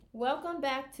Welcome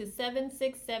back to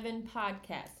 767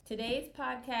 Podcast. Today's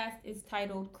podcast is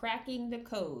titled Cracking the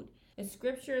Code. The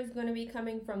scripture is going to be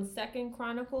coming from 2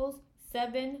 Chronicles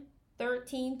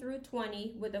 7:13 through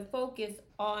 20 with a focus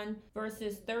on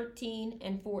verses 13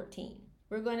 and 14.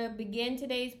 We're going to begin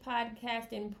today's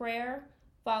podcast in prayer,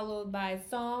 followed by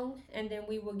song, and then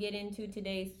we will get into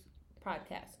today's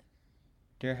podcast.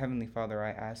 Dear Heavenly Father, I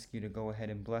ask you to go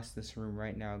ahead and bless this room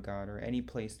right now, God, or any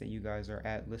place that you guys are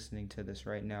at listening to this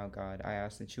right now, God. I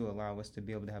ask that you allow us to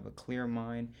be able to have a clear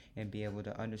mind and be able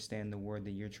to understand the word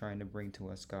that you're trying to bring to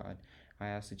us, God. I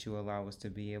ask that you allow us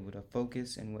to be able to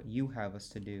focus in what you have us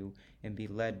to do and be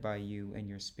led by you and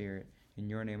your spirit. In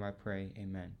your name I pray,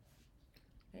 amen.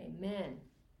 Amen.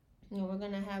 And we're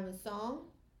going to have a song.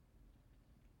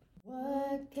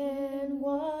 What can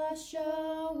wash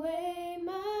away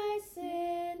my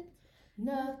sin?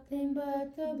 Nothing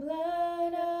but the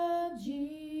blood of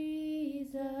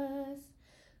Jesus.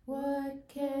 What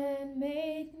can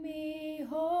make me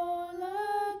whole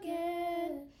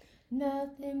again?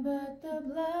 Nothing but the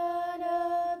blood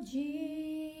of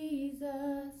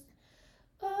Jesus.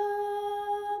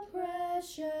 Oh,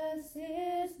 precious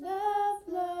is the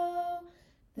flow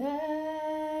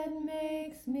that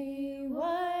makes me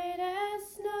white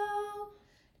as snow.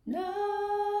 No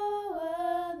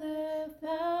other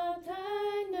fount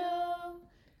I know,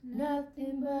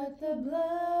 nothing but the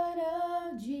blood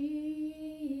of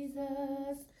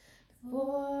Jesus.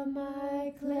 For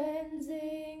my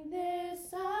cleansing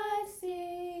this I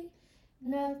see,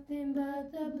 nothing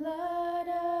but the blood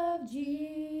of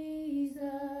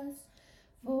Jesus.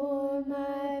 For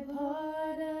my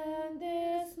pardon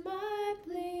this my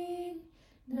plea,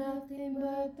 nothing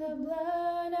but the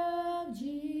blood of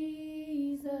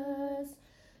Jesus.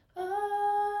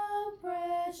 Oh,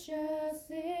 precious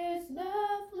is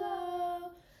the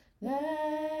flow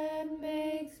that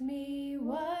makes me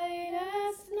white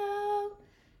as snow.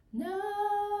 No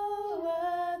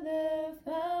other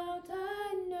fount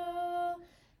I know,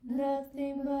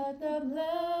 nothing but the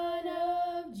blood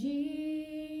of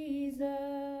Jesus.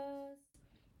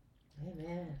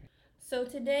 Amen. So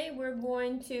today we're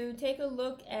going to take a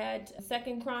look at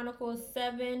 2 Chronicles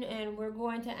 7, and we're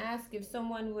going to ask if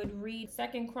someone would read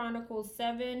 2 Chronicles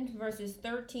 7 verses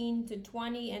 13 to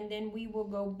 20, and then we will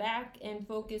go back and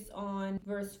focus on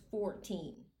verse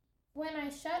 14. When I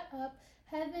shut up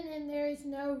heaven and there is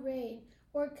no rain,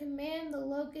 or command the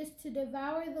locust to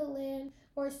devour the land,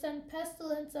 or send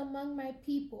pestilence among my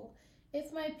people,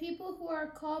 if my people who are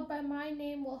called by my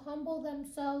name will humble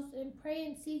themselves and pray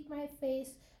and seek my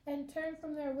face, and turn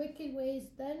from their wicked ways,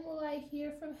 then will I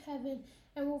hear from heaven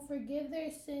and will forgive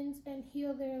their sins and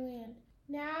heal their land.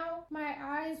 Now my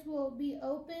eyes will be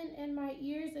open and my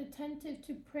ears attentive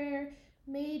to prayer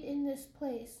made in this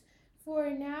place. For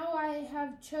now I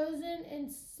have chosen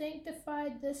and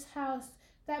sanctified this house,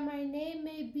 that my name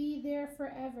may be there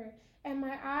forever, and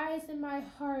my eyes and my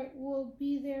heart will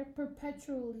be there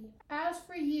perpetually. As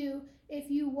for you, if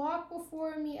you walk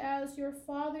before me as your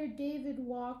father David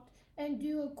walked, and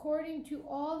do according to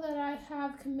all that I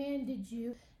have commanded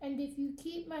you, and if you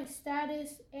keep my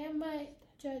statutes and my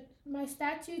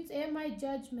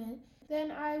judgment,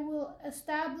 then I will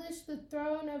establish the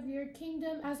throne of your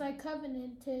kingdom as I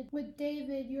covenanted with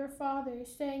David your father,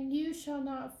 saying, you shall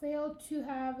not fail to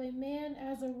have a man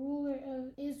as a ruler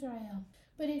of Israel.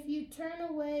 But if you turn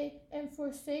away and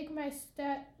forsake my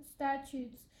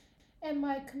statutes and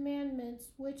my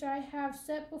commandments, which I have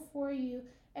set before you,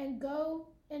 and go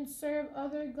and serve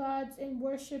other gods and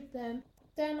worship them,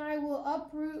 then I will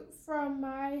uproot from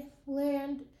my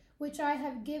land which I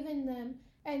have given them,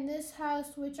 and this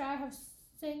house which I have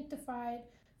sanctified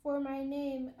for my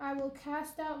name. I will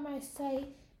cast out my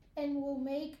sight and will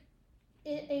make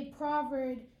it a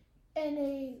proverb and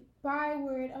a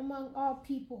byword among all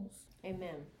peoples.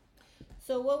 Amen.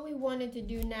 So what we wanted to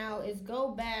do now is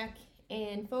go back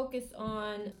and focus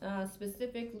on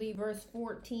specifically verse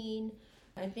 14.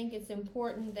 I think it's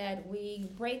important that we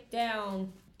break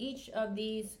down each of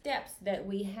these steps that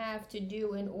we have to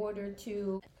do in order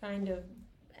to kind of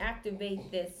activate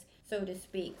this, so to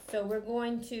speak. So we're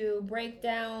going to break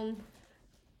down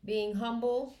being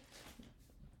humble,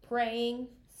 praying,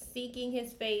 seeking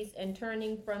his face, and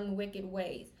turning from wicked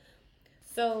ways.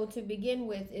 So to begin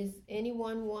with, is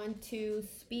anyone want to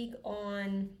speak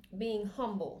on being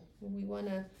humble? What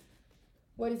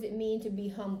does it mean to be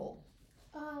humble?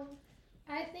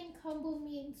 I think humble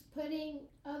means putting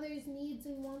others' needs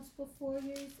and wants before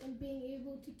yours and being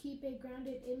able to keep a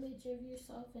grounded image of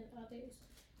yourself and others.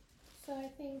 So I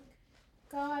think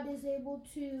God is able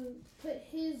to put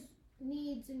his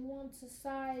needs and wants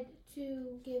aside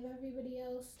to give everybody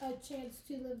else a chance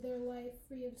to live their life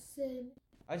free of sin.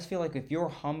 I just feel like if you're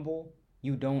humble,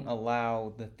 you don't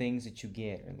allow the things that you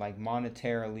get, like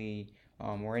monetarily,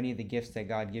 or any of the gifts that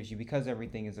God gives you, because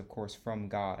everything is, of course, from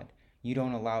God. You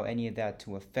don't allow any of that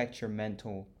to affect your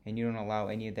mental, and you don't allow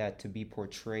any of that to be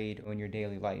portrayed on your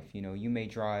daily life. You know, you may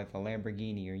drive a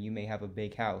Lamborghini or you may have a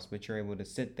big house, but you're able to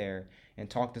sit there and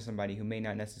talk to somebody who may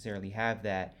not necessarily have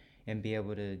that and be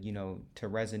able to, to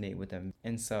resonate with them.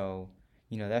 And so,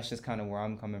 that's just kind of where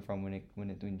I'm coming from when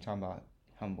you're talking about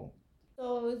humble.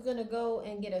 So I was going to go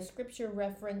and get a scripture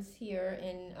reference here,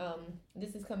 and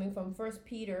this is coming from 1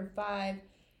 Peter 5,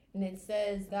 and it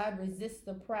says, God resists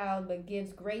the proud but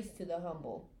gives grace to the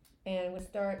humble. And we'll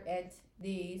start at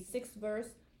the 6th verse.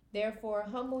 Therefore,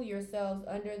 humble yourselves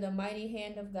under the mighty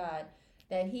hand of God,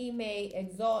 that he may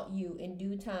exalt you in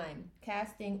due time,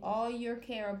 casting all your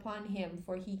care upon him,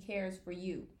 for he cares for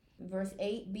you. Verse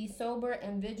 8, be sober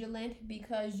and vigilant,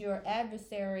 because your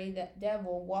adversary, the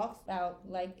devil, walks out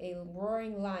like a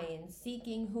roaring lion,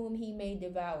 seeking whom he may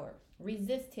devour.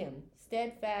 Resist him,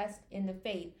 steadfast in the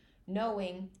faith,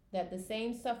 knowing that the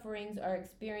same sufferings are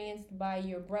experienced by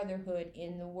your brotherhood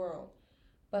in the world.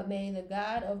 But may the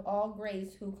God of all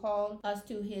grace, who called us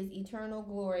to his eternal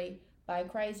glory by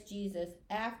Christ Jesus,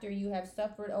 after you have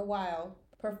suffered a while,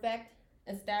 perfect,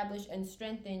 establish, and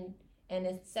strengthen,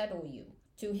 and settle you.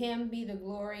 To him be the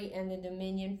glory and the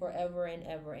dominion forever and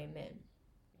ever. Amen.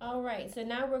 All right, so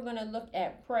now we're going to look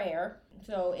at prayer.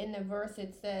 So in the verse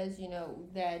it says,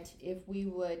 that if we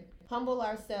would humble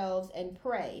ourselves and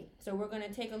pray. So we're going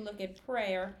to take a look at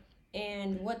prayer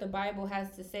and what the Bible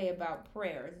has to say about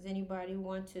prayer. Does anybody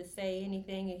want to say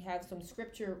anything? You have some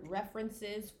scripture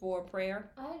references for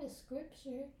prayer? I had a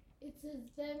scripture. It says,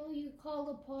 then will you call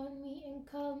upon me and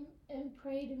come and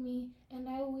pray to me, and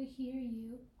I will hear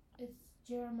you. It's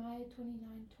Jeremiah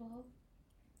 29:12.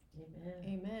 Amen.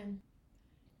 Amen.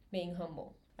 Being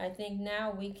humble. I think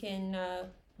now we can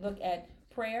look at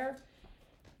prayer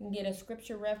and get a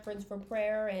scripture reference for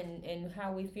prayer and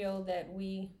how we feel that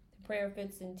prayer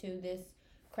fits into this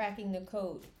cracking the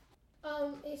code.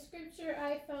 A scripture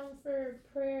I found for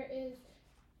prayer is,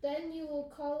 then you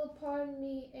will call upon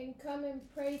me and come and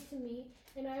pray to me,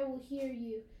 and I will hear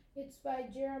you. It's by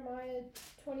Jeremiah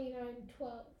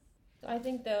 29:12. I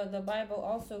think the Bible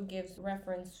also gives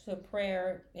reference to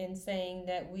prayer in saying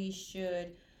that we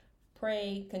should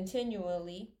pray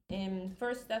continually. In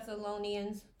 1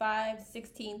 Thessalonians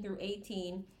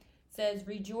 5:16-18 says,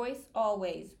 rejoice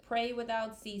always, pray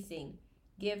without ceasing,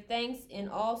 give thanks in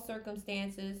all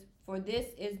circumstances, for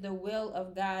this is the will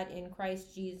of God in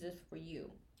Christ Jesus for you.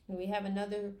 Do we have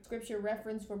another scripture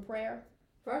reference for prayer?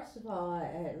 First of all,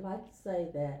 I'd like to say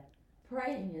that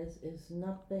praying is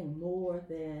nothing more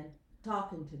than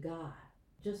talking to God.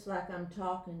 Just like I'm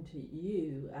talking to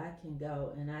you, I can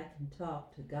go and I can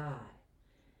talk to God.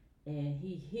 And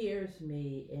he hears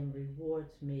me and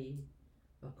rewards me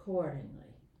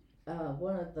accordingly.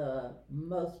 One of the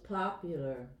most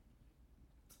popular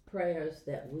prayers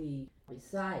that we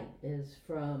recite is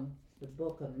from the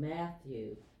book of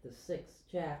Matthew, the 6th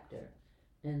chapter,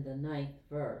 and the 9th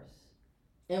verse.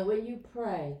 And when you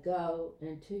pray, go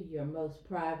into your most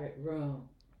private room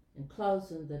and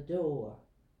closing the door,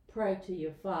 pray to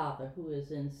your Father who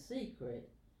is in secret,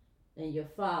 and your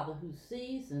Father who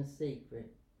sees in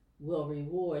secret will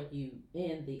reward you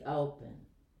in the open.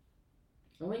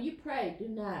 And when you pray, do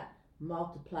not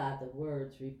multiply the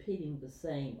words, repeating the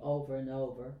same over and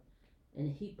over,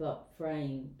 and heap up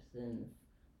frames and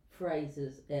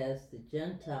phrases as the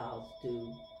Gentiles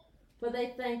do, for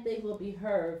they think they will be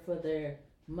heard for their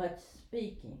much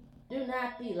speaking. Do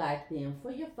not be like them,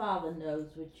 for your Father knows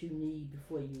what you need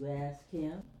before you ask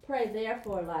him. Pray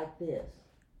therefore like this: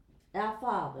 Our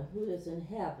Father who is in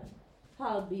heaven,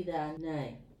 hallowed be thy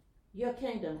name. Your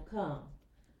kingdom come,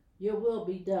 your will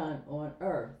be done on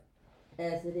earth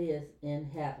as it is in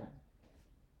heaven.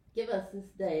 Give us this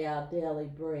day our daily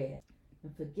bread,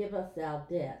 and forgive us our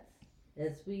debts,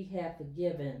 as we have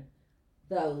forgiven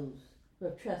those who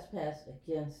have trespassed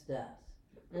against us.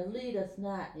 And lead us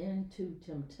not into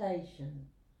temptation,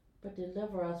 but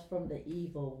deliver us from the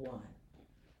evil one.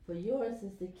 For yours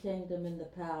is the kingdom and the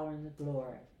power and the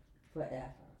glory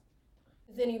forever.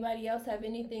 Does anybody else have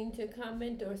anything to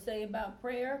comment or say about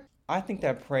prayer? I think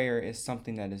that prayer is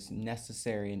something that is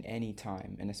necessary in any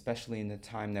time, and especially in the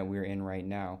time that we're in right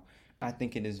now. I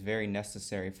think it is very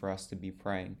necessary for us to be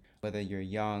praying, whether you're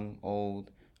young,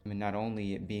 old. I mean, not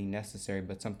only it being necessary,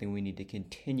 but something we need to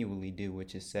continually do,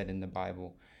 which is said in the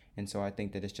Bible. And so I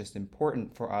think that it's just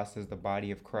important for us as the body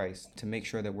of Christ to make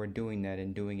sure that we're doing that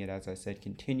and doing it, as I said,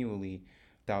 continually,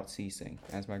 without ceasing,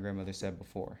 as my grandmother said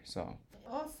before. So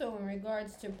Also, in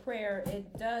regards to prayer,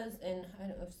 it does, and I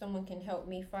don't know if someone can help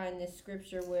me find this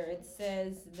scripture where it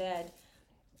says that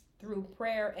through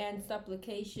prayer and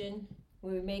supplication,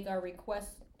 we make our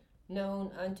requests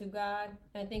known unto God.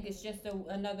 I think it's just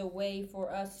another way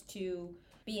for us to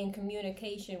be in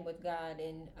communication with God.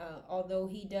 And although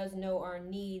He does know our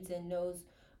needs and knows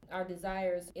our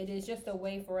desires, it is just a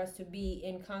way for us to be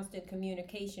in constant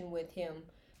communication with Him.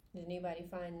 Does anybody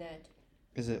find that?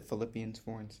 is it Philippians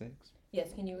 4:6?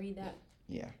 Yes, can you read that?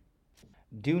 Yeah.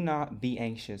 Do not be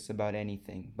anxious about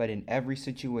anything, but in every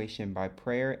situation by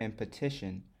prayer and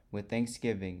petition with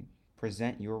thanksgiving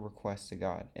present your requests to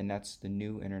God. And that's the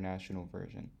New International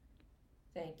Version.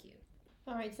 Thank you.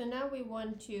 All right, so now we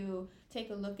want to take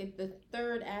a look at the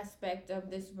third aspect of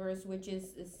this verse, which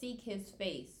is seek His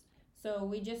face. So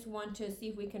we just want to see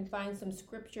if we can find some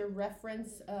scripture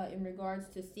reference in regards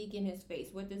to seeking His face.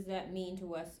 What does that mean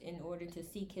to us in order to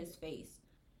seek His face?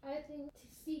 I think to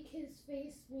seek His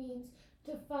face means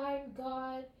to find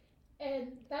God,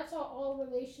 and that's how all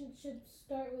relationships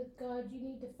start with God. You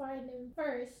need to find Him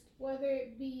first, whether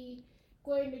it be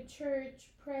going to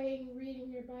church, praying,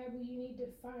 reading your Bible, you need to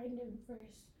find Him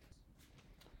first.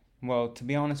 Well, to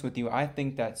be honest with you, I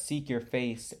think that seek your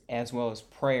face as well as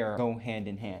prayer go hand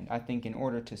in hand. I think in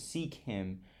order to seek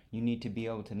Him, you need to be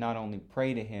able to not only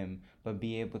pray to Him, but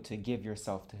be able to give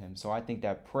yourself to Him. So I think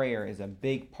that prayer is a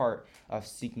big part of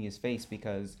seeking His face,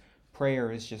 because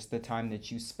prayer is just the time that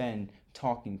you spend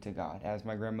talking to God. As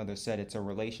my grandmother said, it's a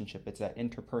relationship. It's that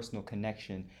interpersonal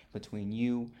connection between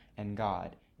you and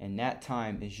God. And that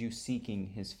time is you seeking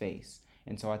His face.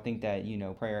 And so I think that,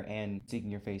 prayer and seeking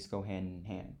your face go hand in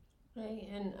hand. Okay,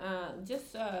 and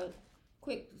just a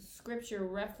quick scripture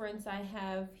reference, I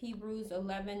have Hebrews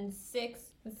 11:6.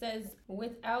 It says,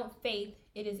 without faith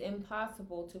it is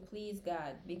impossible to please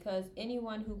God, because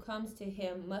anyone who comes to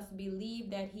Him must believe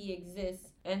that He exists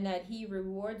and that He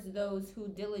rewards those who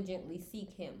diligently seek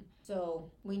Him.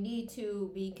 So we need to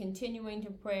be continuing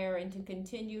to prayer and to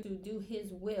continue to do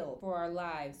His will for our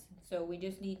lives. So we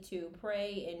just need to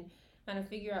pray and kind of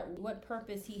figure out what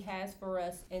purpose He has for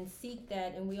us and seek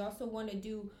that. And we also want to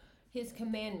do His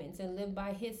commandments and live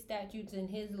by His statutes and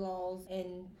His laws.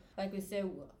 And like we said,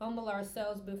 humble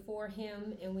ourselves before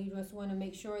Him. And we just want to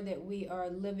make sure that we are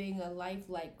living a life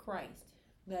like Christ,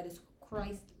 that is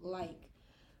Christ-like.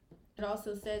 It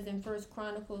also says in 1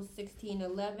 Chronicles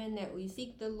 16:11 that we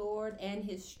seek the Lord and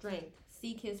His strength,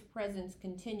 seek His presence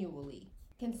continually.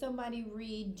 Can somebody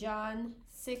read John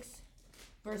 6,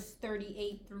 verse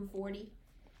 38 through 40?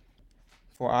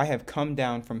 For I have come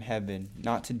down from heaven,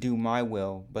 not to do my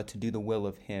will, but to do the will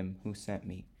of Him who sent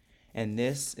me. And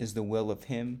this is the will of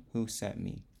Him who sent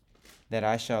me, that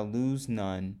I shall lose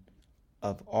none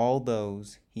of all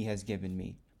those He has given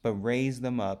me, but raise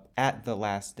them up at the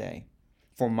last day.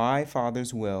 For my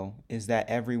Father's will is that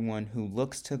everyone who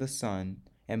looks to the Son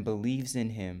and believes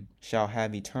in Him shall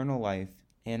have eternal life,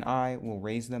 and I will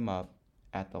raise them up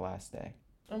at the last day.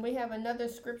 And we have another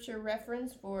scripture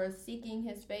reference for seeking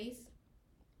His face.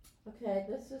 Okay,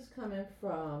 this is coming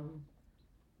from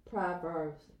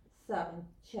Proverbs 7th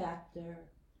chapter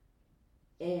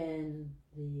in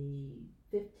the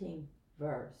 15th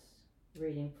verse,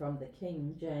 reading from the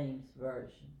King James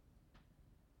Version.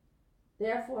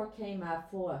 Therefore came I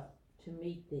forth to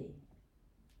meet thee,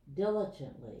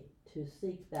 diligently to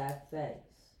seek thy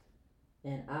face,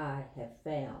 and I have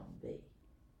found thee.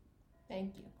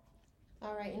 Thank you.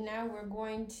 All right, and now we're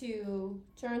going to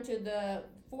turn to the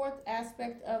fourth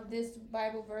aspect of this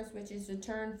Bible verse, which is to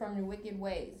turn from your wicked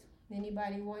ways.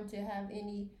 Anybody want to have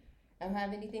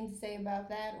anything to say about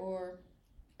that, or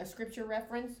a scripture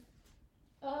reference?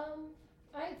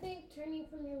 I think turning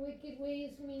from your wicked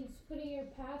ways means putting your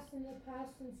past in the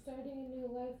past and starting a new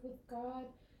life with God.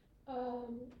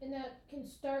 And that can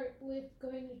start with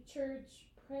going to church,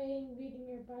 praying, reading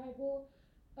your Bible.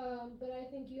 But I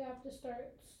think you have to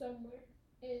start somewhere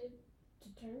and to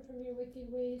turn from your wicked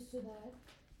ways so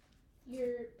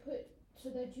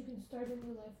that you can start a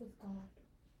new life with God.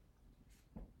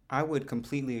 I would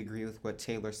completely agree with what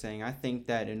Taylor's saying. I think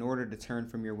that in order to turn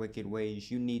from your wicked ways,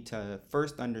 you need to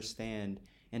first understand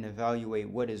and evaluate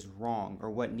what is wrong, or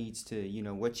what needs to,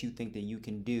 what you think that you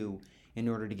can do in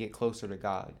order to get closer to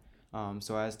God.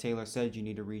 So as Taylor said, you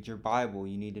need to read your Bible.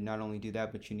 You need to not only do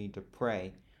that, but you need to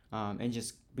pray and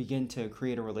just begin to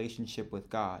create a relationship with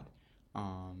God.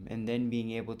 And then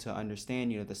being able to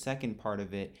understand, the second part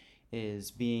of it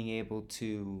is being able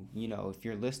to, if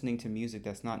you're listening to music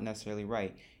that's not necessarily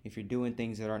right, if you're doing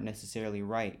things that aren't necessarily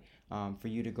right, for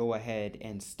you to go ahead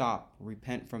and stop,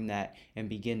 repent from that, and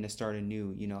begin to start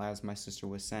anew, as my sister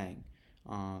was saying.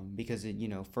 Because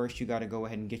first you got to go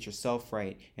ahead and get yourself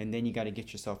right, and then you got to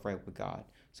get yourself right with God.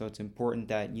 So it's important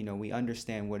that we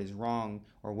understand what is wrong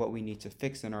or what we need to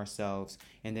fix in ourselves,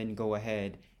 and then go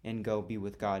ahead and go be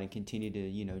with God and continue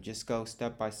to just go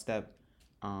step by step,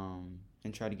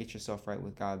 and try to get yourself right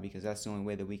with God, because that's the only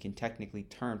way that we can technically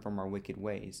turn from our wicked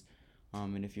ways.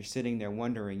 And if you're sitting there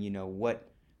wondering,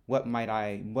 what am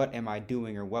I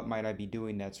doing, or what might I be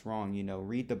doing that's wrong,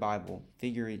 read the Bible,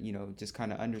 figure it, just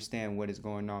kind of understand what is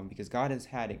going on, because God has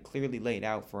had it clearly laid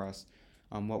out for us,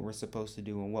 what we're supposed to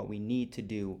do and what we need to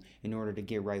do in order to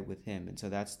get right with Him. And so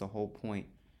that's the whole point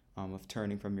of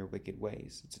turning from your wicked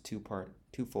ways. It's a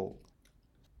twofold.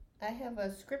 I have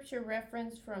a scripture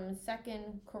reference from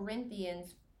 2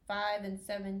 Corinthians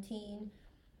 5:17.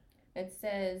 It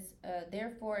says,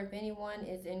 therefore, if anyone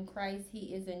is in Christ,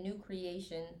 he is a new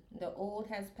creation. The old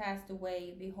has passed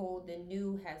away. Behold, the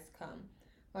new has come.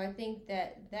 Well, I think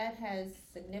that has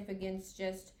significance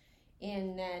just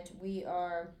in that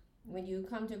when you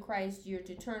come to Christ, you're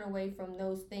to turn away from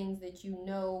those things that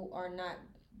are not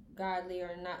godly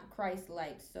or not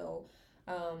Christ-like. So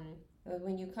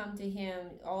when you come to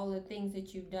Him, all the things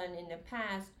that you've done in the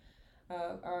past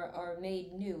are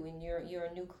made new, and you're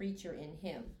a new creature in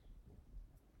Him.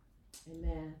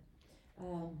 Amen.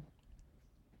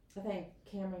 I think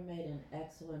Cameron made an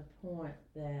excellent point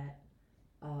that,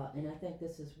 and I think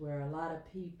this is where a lot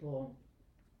of people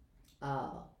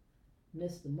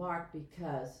miss the mark,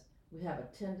 because we have a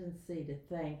tendency to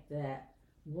think that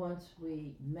once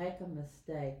we make a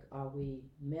mistake or we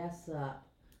mess up,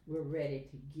 we're ready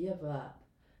to give up.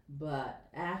 But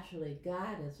actually,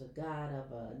 God is a God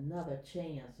of another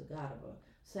chance, a God of a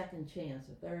second chance,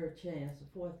 a third chance,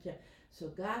 a fourth chance. So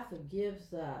God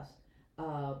forgives us,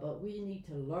 but we need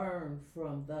to learn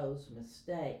from those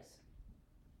mistakes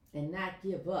and not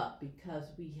give up because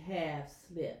we have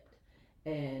slipped,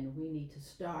 and we need to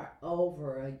start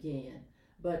over again.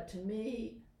 But to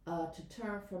me, to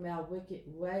turn from our wicked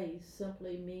ways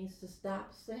simply means to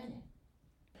stop sinning.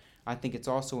 I think it's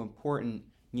also important,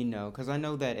 because I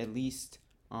know that at least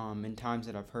in times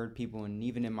that I've heard people, and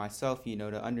even in myself,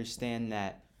 to understand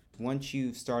that once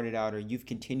you've started out or you've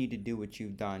continued to do what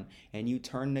you've done and you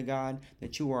turn to God,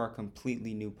 that you are a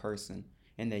completely new person,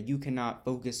 and that you cannot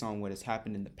focus on what has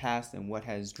happened in the past and what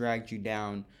has dragged you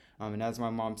down. And as my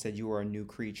mom said, you are a new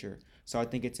creature. So I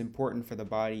think it's important for the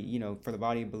body, for the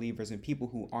body of believers and people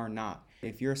who are not.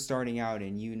 If you're starting out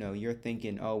and you're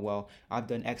thinking, oh, well, I've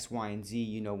done X, Y, and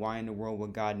Z, why in the world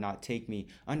would God not take me?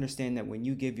 Understand that when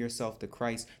you give yourself to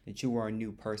Christ, that you are a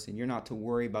new person. You're not to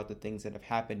worry about the things that have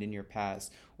happened in your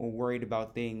past, or worried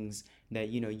about things that,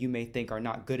 you may think are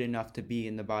not good enough to be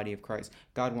in the body of Christ.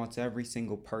 God wants every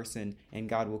single person, and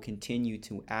God will continue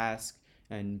to ask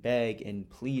and beg and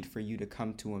plead for you to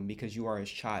come to Him, because you are His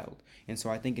child. And so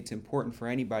I think it's important for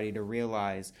anybody to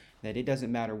realize that it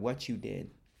doesn't matter what you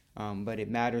did, but it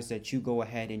matters that you go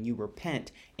ahead and you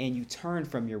repent and you turn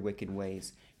from your wicked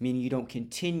ways, meaning you don't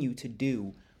continue to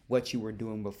do what you were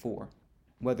doing before,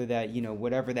 whether that,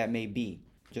 whatever that may be.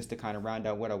 Just to kind of round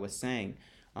out what I was saying,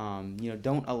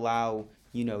 don't allow,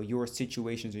 your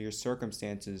situations or your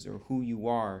circumstances or who you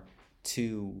are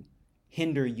to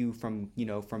hinder you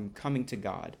from coming to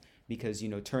God, because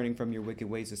turning from your wicked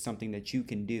ways is something that you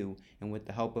can do, and with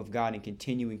the help of God and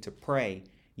continuing to pray,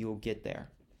 you'll get there.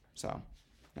 So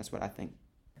that's what I think.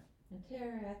 And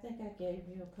Terry, I think I gave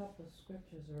you a couple of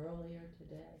scriptures earlier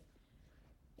today,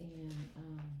 and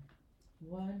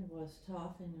one was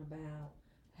talking about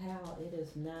how it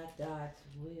is not God's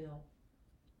will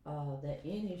that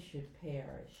any should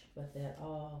perish, but that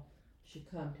all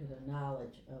should come to the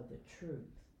knowledge of the truth.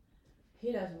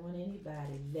 He doesn't want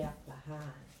anybody left behind.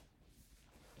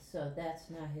 So that's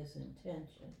not His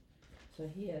intention. So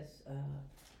He has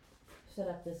set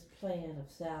up this plan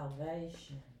of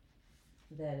salvation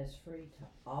that is free to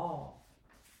all.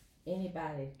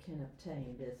 Anybody can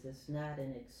obtain this. It's not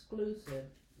an exclusive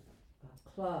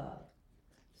club.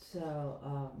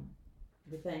 So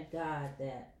we thank God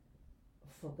that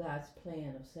for God's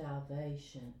plan of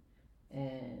salvation,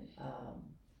 and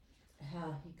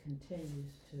how He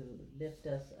continues to lift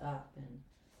us up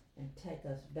and take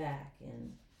us back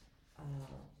and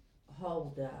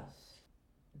hold us.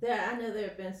 I know there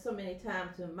have been so many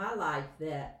times in my life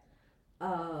that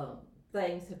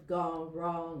things have gone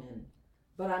wrong,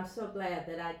 but I'm so glad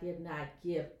that I did not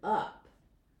give up,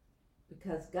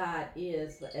 because God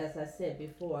is, as I said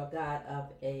before, a God of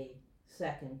a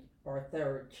second or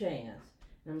third chance.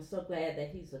 And I'm so glad that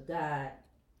He's a God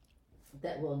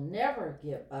that will never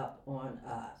give up on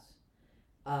us.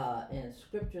 And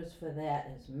scriptures for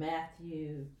that is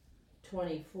Matthew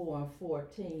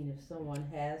 24:14, if someone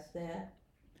has that.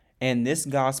 And this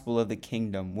gospel of the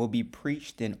kingdom will be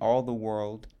preached in all the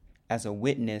world as a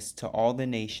witness to all the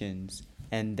nations,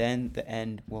 and then the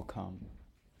end will come.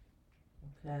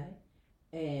 Okay.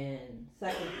 And 2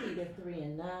 Peter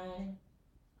 3:9.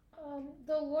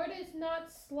 The Lord is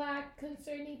not slack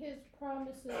concerning his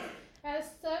promises, as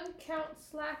some count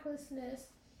slacklessness,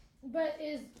 but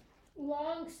is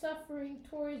long suffering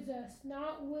towards us,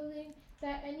 not willing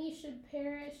that any should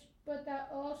perish, but that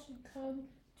all should come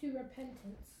to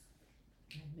repentance.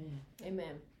 Amen.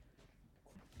 Amen.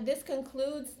 This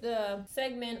concludes the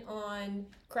segment on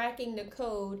cracking the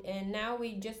code, and now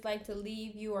we'd just like to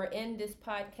leave you or end this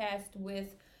podcast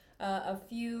with a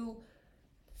few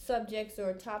subjects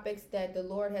or topics that the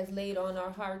Lord has laid on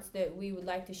our hearts that we would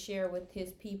like to share with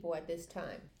his people at this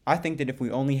time. I think that if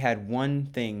we only had one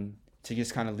thing to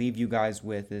just kind of leave you guys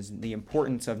with is the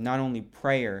importance of not only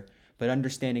prayer, but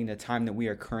understanding the time that we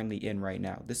are currently in right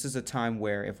now. This is a time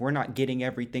where if we're not getting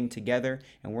everything together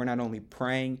and we're not only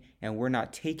praying and we're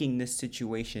not taking this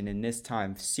situation in this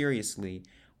time seriously,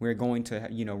 we're going to,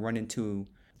 run into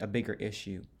a bigger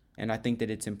issue. And I think that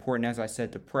it's important, as I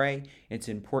said, to pray. It's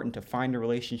important to find a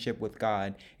relationship with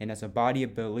God. And as a body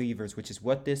of believers, which is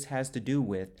what this has to do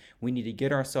with, we need to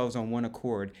get ourselves on one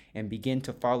accord and begin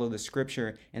to follow the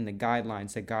scripture and the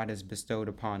guidelines that God has bestowed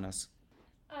upon us.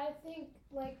 I think,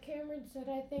 like Cameron said,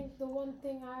 I think the one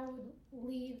thing I would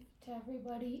leave to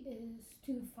everybody is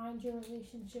to find your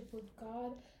relationship with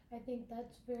God. I think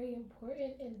that's very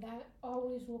important, and that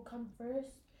always will come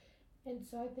first. And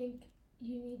so I think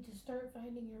you need to start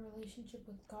finding your relationship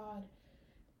with God.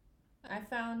 I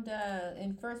found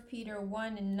in 1 Peter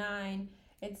 1:9,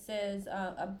 it says,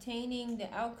 obtaining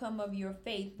the outcome of your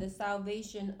faith, the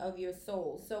salvation of your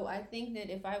soul. So I think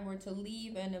that if I were to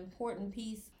leave an important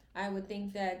piece, I would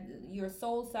think that your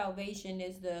soul salvation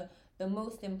is the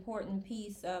most important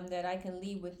piece that I can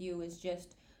leave with you, is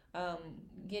just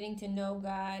getting to know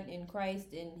God in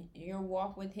Christ and your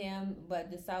walk with him,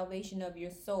 but the salvation of your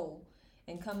soul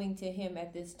and coming to him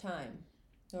at this time.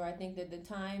 So I think that the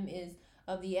time is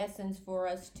of the essence for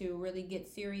us to really get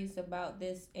serious about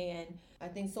this, and I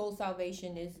think soul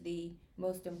salvation is the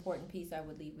most important piece I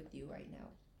would leave with you right now.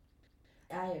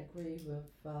 I agree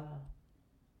with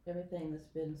everything that's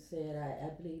been said.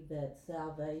 I believe that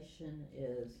salvation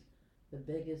is the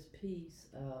biggest piece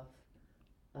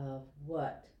of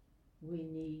what we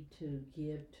need to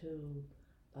give to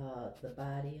the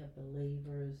body of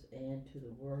believers and to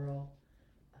the world.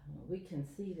 We can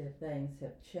see that things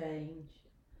have changed,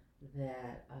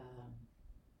 that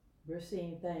we're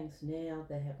seeing things now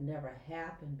that have never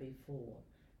happened before,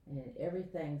 and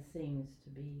everything seems to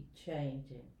be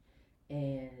changing,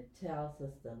 and it tells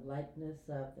us the likeness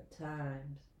of the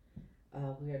times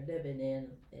we are living in,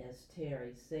 as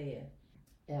Terry said.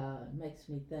 It makes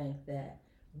me think that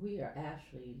we are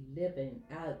actually living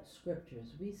out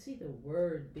scriptures. We see the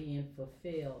word being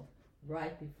fulfilled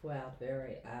right before our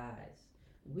very eyes.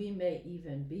 We may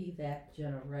even be that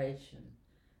generation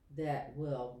that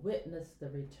will witness the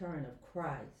return of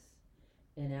Christ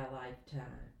in our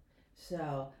lifetime.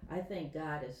 So I think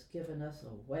God has given us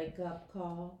a wake-up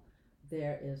call.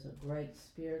 There is a great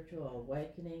spiritual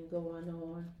awakening going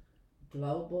on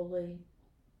globally.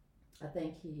 I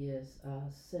think he is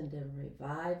sending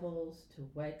revivals to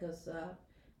wake us up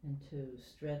and to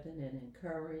strengthen and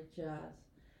encourage us.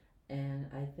 And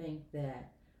I think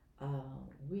that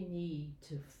we need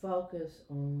to focus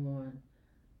on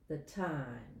the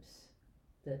times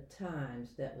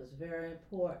that was very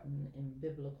important in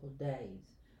biblical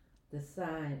days, the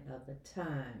sign of the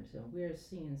times. And we're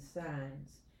seeing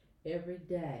signs every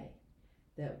day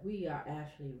that we are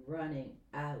actually running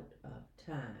out of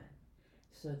time.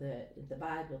 So that the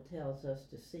Bible tells us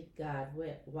to seek God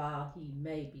while he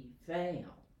may be found.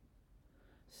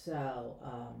 So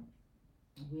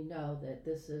we know that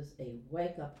this is a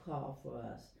wake-up call for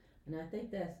us, and I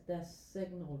think that's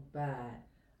signaled by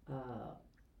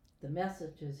the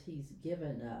messages he's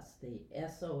given us: the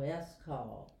SOS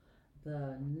call,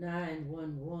 the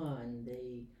 911,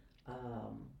 the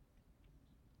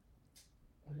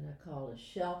what did I call it?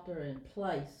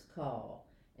 Shelter-in-place call,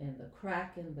 and the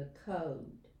cracking the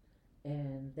code.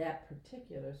 And that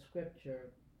particular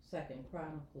scripture, 2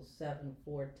 Chronicles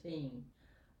 7:14,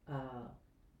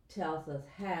 tells us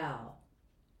how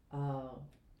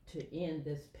to end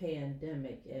this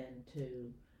pandemic and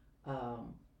to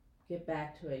get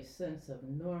back to a sense of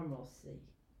normalcy.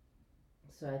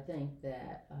 So I think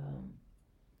that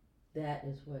that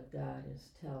is what God is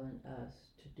telling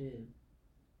us to do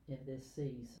in this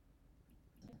season.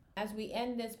 As we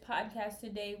end this podcast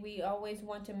today, we always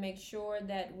want to make sure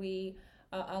that we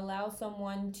allow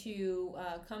someone to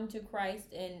come to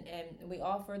Christ, and we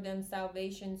offer them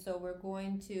salvation. So we're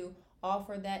going to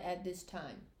offer that at this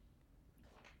time.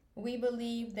 We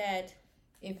believe that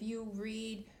if you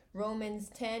read Romans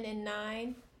 10 and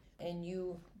 9 and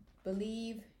you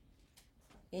believe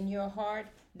in your heart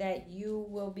that you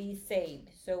will be saved.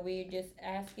 So we're just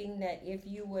asking that if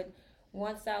you would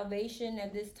want salvation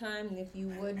at this time, if you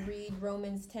would read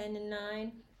Romans 10 and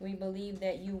 9, we believe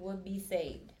that you would be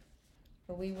saved.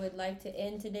 We would like to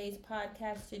end today's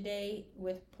podcast today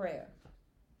with prayer.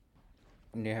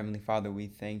 Dear Heavenly Father, we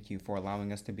thank you for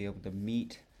allowing us to be able to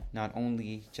meet, not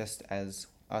only just as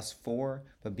us four,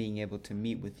 but being able to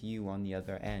meet with you on the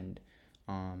other end.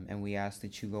 And we ask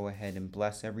that you go ahead and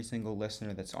bless every single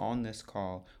listener that's on this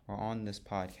call or on this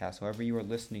podcast, however you are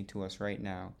listening to us right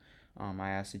now. I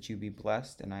ask that you be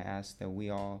blessed, and I ask that we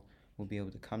all will be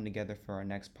able to come together for our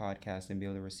next podcast and be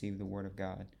able to receive the word of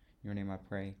God. In your name I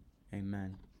pray.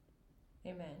 Amen.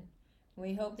 Amen.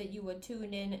 We hope that you will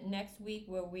tune in next week,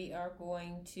 where we are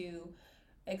going to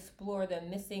explore the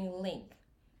missing link.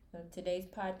 Today's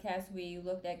podcast, we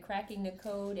looked at cracking the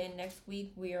code, and next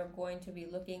week we are going to be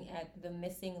looking at the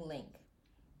missing link.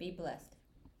 Be blessed.